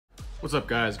What's up,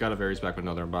 guys? Got a Varies back with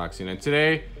another unboxing, and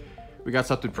today we got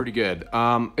something pretty good.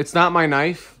 It's not my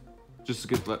knife. Let's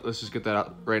just get that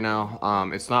out right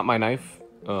now. It's not my knife.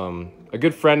 A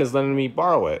good friend is letting me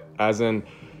borrow it, as in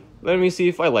letting me see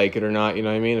if I like it or not. You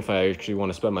know what I mean? If I actually want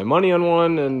to spend my money on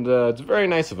one, and it's very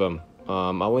nice of him.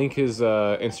 I'll link his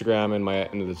Instagram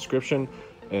in the description,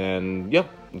 and yep,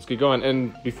 let's get going.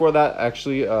 And before that,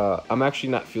 actually, I'm actually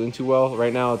not feeling too well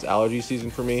right now. It's allergy season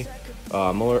for me.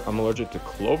 I'm allergic to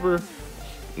clover,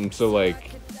 and so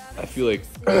like I feel like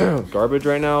garbage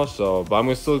right now. So, but I'm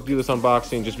gonna still do this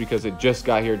unboxing just because it just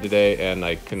got here today, and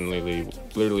I couldn't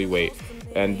literally wait.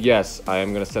 And yes, I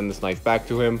am gonna send this knife back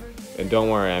to him. And don't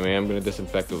worry, I mean, I'm gonna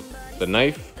disinfect the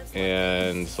knife,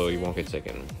 and so you won't get sick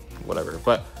and whatever.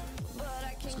 But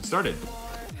let's get started.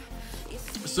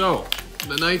 So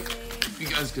the knife, you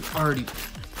guys could already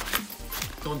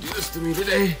don't do this to me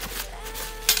today.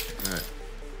 All right.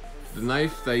 The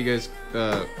knife that you guys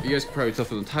can probably tell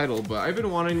from the title, but I've been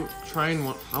wanting to try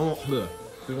one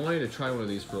of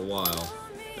these for a while,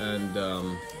 and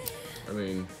I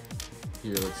mean,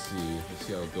 here, let's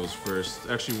see how it goes first.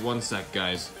 Actually, one sec,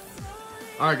 guys.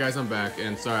 All right, guys, I'm back,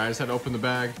 and sorry, I just had to open the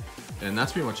bag, and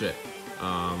that's pretty much it.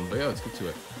 But yeah, let's get to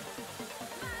it.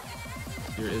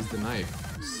 Here is the knife,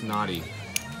 Snody.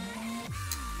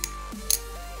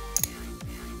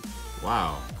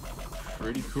 Wow,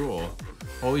 pretty cool.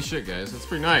 Holy shit, guys, that's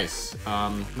pretty nice.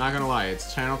 Not gonna lie,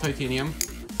 it's channel titanium.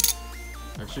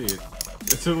 Actually,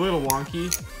 it's a little wonky.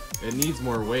 It needs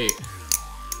more weight.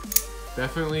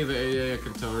 Definitely, I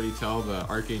can already tell the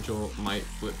Archangel might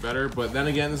flip better, but then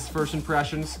again, this is first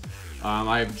impressions.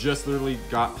 I've just literally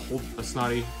got hold a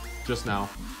Snody just now.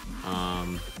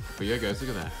 But yeah, guys,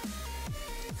 look at that.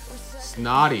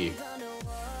 Snody.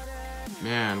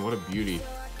 Man, what a beauty.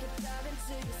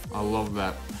 I love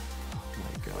that. Oh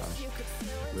my gosh.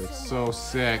 It's so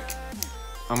sick.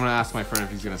 I'm gonna ask my friend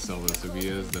if he's gonna sell this. If he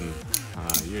is, then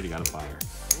you already got a buyer.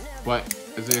 But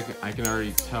as I can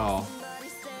already tell,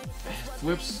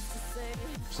 flips.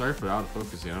 Sorry for out of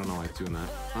focusing. I don't know why it's doing that.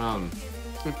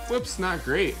 It flips not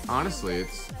great, honestly.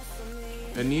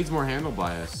 It needs more handle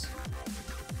bias.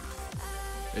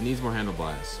 It needs more handle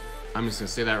bias. I'm just gonna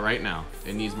say that right now.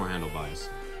 It needs more handle bias.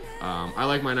 I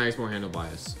like my knives more handle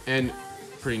bias and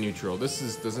pretty neutral. This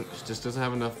doesn't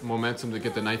have enough momentum to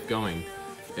get the knife going,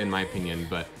 in my opinion.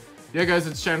 But yeah, guys,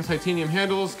 it's channel titanium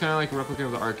handles, kind of like a replica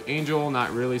of the Archangel.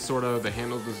 Not really, sort of. The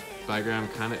handle diagram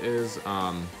kind of is.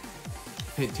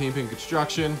 Taping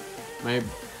construction,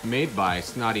 made by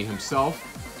Snody himself.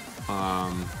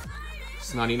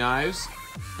 Snody knives,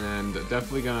 and I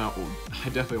definitely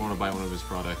want to buy one of his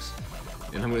products.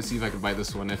 And I'm gonna see if I can buy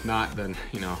this one. If not, then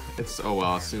you know, it's oh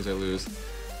well. As soon as I lose,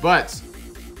 but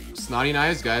Snody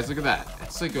knives, guys, look at that.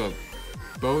 It's like a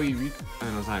Bowie. I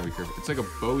don't know, it's not a recurve. It's like a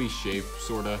Bowie shape,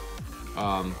 sorta.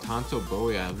 Tonto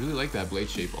Bowie. I really like that blade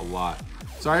shape a lot.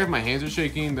 Sorry if my hands are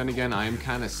shaking, then again, I am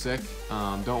kind of sick.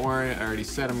 Don't worry, I already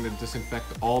said I'm going to disinfect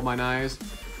all my knives.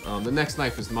 The next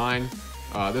knife is mine.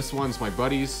 This one's my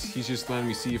buddy's. He's just letting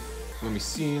me see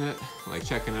it, like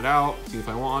checking it out, see if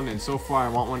I want one. And so far, I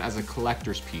want one as a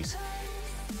collector's piece.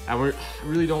 I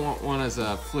really don't want one as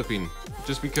a flipping,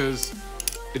 just because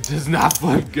it does not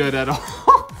flip good at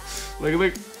all.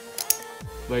 like,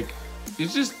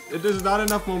 it does not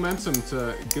enough momentum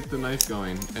to get the knife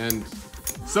going. And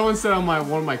someone said on one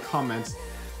of my comments,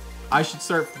 I should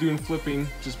start doing flipping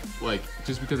just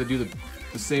because I do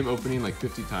the same opening like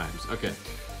 50 times. Okay,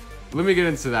 let me get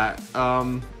into that.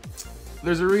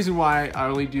 There's a reason why I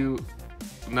only do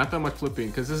not that much flipping,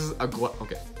 because this is a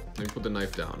okay, let me put the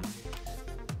knife down.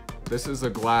 This is a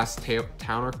glass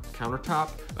countertop.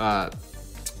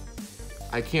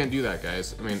 I can't do that,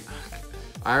 guys. I mean,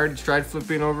 I already tried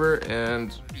flipping over,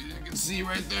 and you can see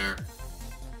right there,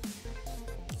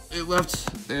 it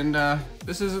left, and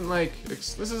this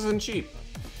isn't cheap.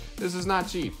 This is not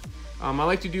cheap. I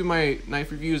like to do my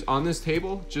knife reviews on this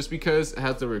table just because it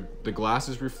has the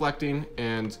glasses reflecting,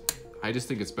 and I just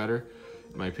think it's better,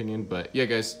 in my opinion. But yeah,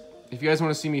 guys, if you guys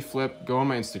want to see me flip, go on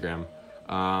my Instagram.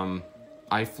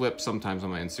 I flip sometimes on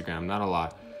my Instagram, not a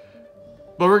lot,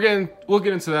 but we'll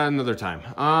get into that another time.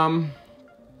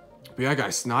 But yeah,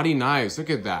 guys, Snody knives. Look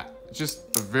at that.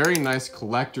 Just a very nice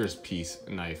collector's piece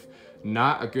knife.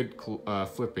 Not a good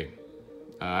flipping.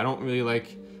 I don't really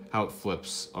like how it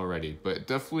flips already, but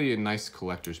definitely a nice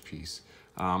collector's piece.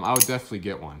 I would definitely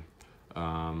get one.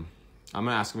 I'm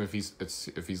gonna ask him if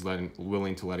he's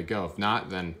willing to let it go. If not,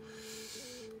 then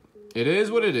it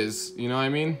is what it is. You know what I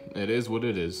mean? It is what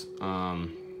it is.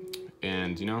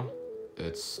 And you know,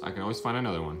 I can always find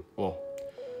another one. Well,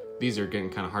 these are getting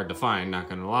kind of hard to find, not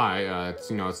gonna lie.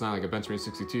 It's not like a Benchmade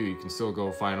 62. You can still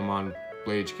go find them on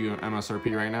Blade HQ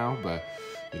MSRP right now, but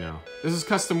you know, this is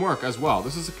custom work as well.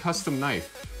 This is a custom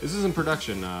knife. This is in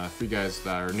production for you guys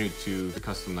that are new to the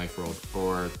custom knife world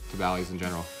or to Valleys in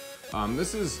general.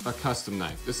 This is a custom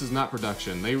knife. This is not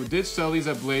production. They did sell these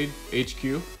at Blade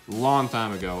HQ long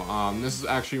time ago. This is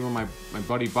actually where my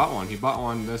buddy bought one. He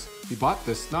bought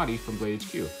this Snody from Blade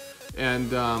HQ,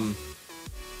 and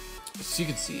as you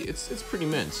can see, it's pretty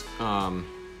mint.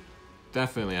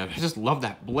 Definitely, I just love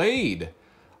that blade.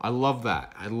 I love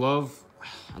that. I love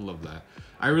that.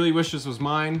 I really wish this was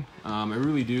mine. I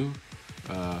really do.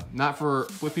 Not for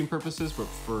flipping purposes, but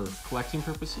for collecting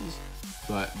purposes.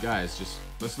 But guys, just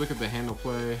let's look at the handle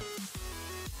play.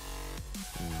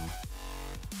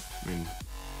 I mean,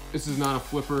 this is not a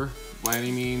flipper by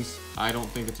any means. I don't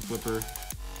think it's a flipper.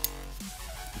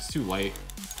 It's too light.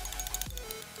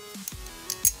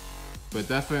 But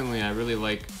definitely, I really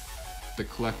like the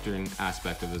collecting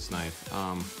aspect of this knife.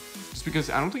 Just because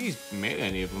I don't think he's made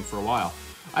any of them for a while.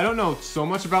 I don't know so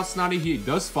much about Snody. He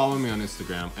does follow me on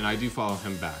Instagram, and I do follow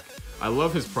him back. I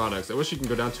love his products. I wish you can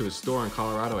go down to his store in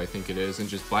Colorado, I think it is, and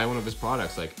just buy one of his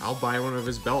products. Like, I'll buy one of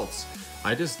his belts.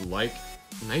 I just like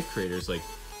knife creators like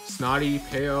Snody,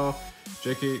 Peo,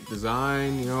 JK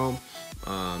Design, you know,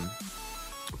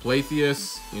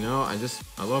 Platheus, you know, I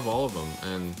love all of them,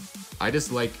 and I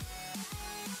just like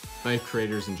knife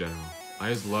creators in general. I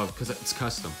just love, because it's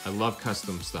custom. I love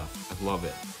custom stuff. I love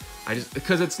it.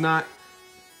 Because it's not,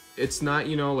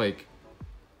 you know, like,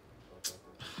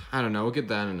 I don't know. We'll get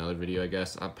that in another video, I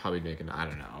guess. I'll probably make it, I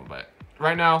don't know. But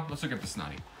right now, let's look at the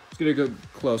Snody. Let's get a good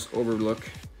close overlook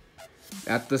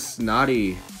at the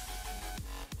Snody.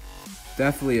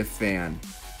 Definitely a fan.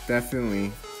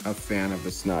 Definitely a fan of the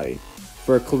Snody.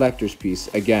 For a collector's piece,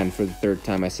 again, for the third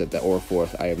time I said that, or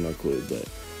fourth, I have no clue, but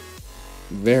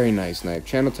very nice knife.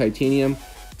 Channel titanium,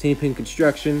 10-pin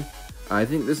construction. I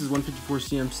think this is 154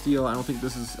 cm steel. I don't think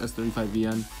this is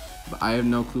S35VN, but I have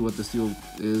no clue what the steel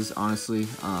is, honestly.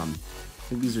 I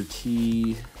think these are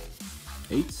T8s,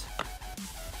 I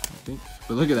think.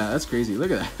 But look at that, that's crazy.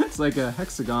 Look at that, it's like a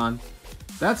hexagon.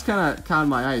 That's kind of caught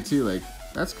my eye too. Like,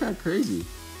 that's kind of crazy.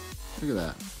 Look at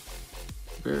that.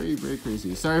 Very, very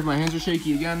crazy. Sorry if my hands are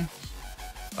shaky again.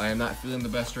 I am not feeling the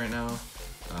best right now.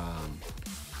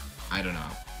 I don't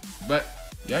know. But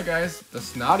yeah, guys, the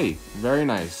Snody, very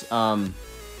nice.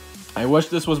 I wish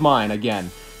this was mine.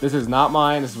 Again, this is not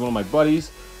mine. This is one of my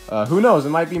buddies. Who knows?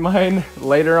 It might be mine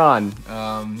later on.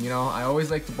 You know, I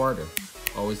always like to barter.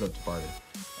 Always love to barter.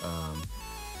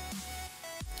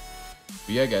 But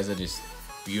yeah, guys, that is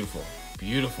beautiful,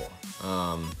 beautiful.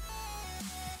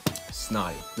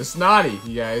 Snody, the Snody,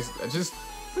 you guys. Just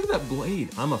look at that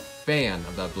blade. I'm a fan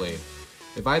of that blade.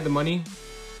 If I had the money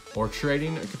or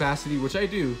trading capacity, which I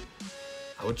do,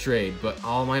 I would trade, but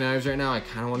all my knives right now I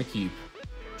kind of want to keep.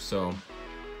 So,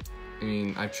 I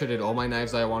mean, I've traded all my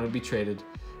knives that I want to be traded,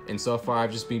 and so far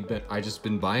I've just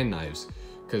been buying knives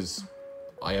because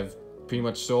I have pretty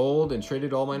much sold and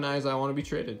traded all my knives I want to be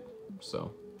traded.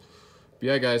 So, but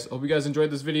yeah, guys, hope you guys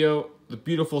enjoyed this video. The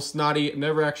beautiful Snody.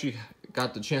 Never actually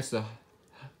got the chance to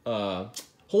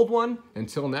hold one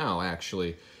until now,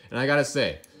 actually, and I gotta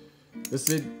say, this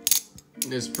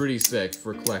is pretty sick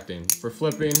for collecting. For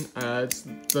flipping, it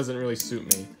doesn't really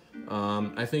suit me.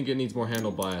 I think it needs more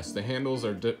handle bias. The handles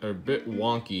are a bit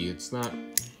wonky. It's not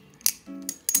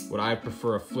what I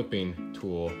prefer a flipping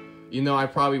tool. You know, I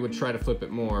probably would try to flip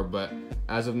it more, but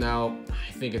as of now,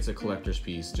 I think it's a collector's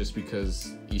piece just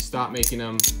because you stop making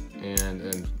them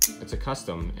and it's a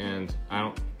custom, and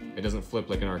it doesn't flip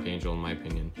like an Archangel in my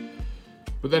opinion.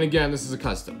 But then again, this is a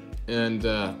custom, and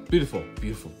beautiful,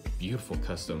 beautiful, beautiful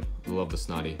custom. I love the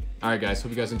Snody. All right, guys,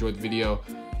 hope you guys enjoyed the video.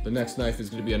 The next knife is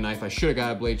gonna be a knife I should have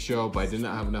got at Blade Show, but I did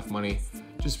not have enough money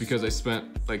just because I spent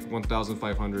like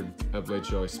 1,500 at Blade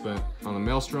Show. I spent on the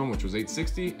Maelstrom, which was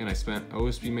 860, and I spent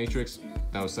OSB Matrix,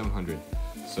 that was 700.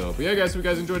 So, but yeah, guys, if you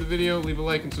guys enjoyed the video, leave a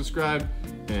like and subscribe,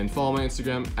 and follow my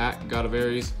Instagram at God of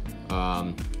Aries.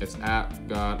 It's at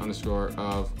God_of_Aries_,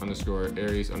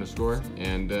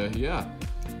 and yeah.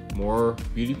 More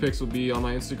beauty pics will be on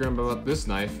my Instagram about this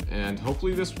knife, and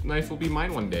hopefully this knife will be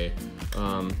mine one day.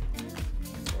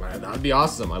 That'd be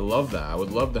awesome. I love that. I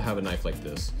would love to have a knife like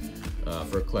this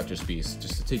for a collector's piece,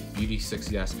 just to take beauty,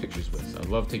 sexy ass pictures with. I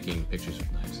love taking pictures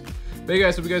with knives. But yeah,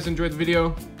 guys, hope you guys enjoyed the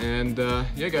video, and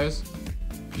yeah, guys,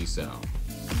 peace out.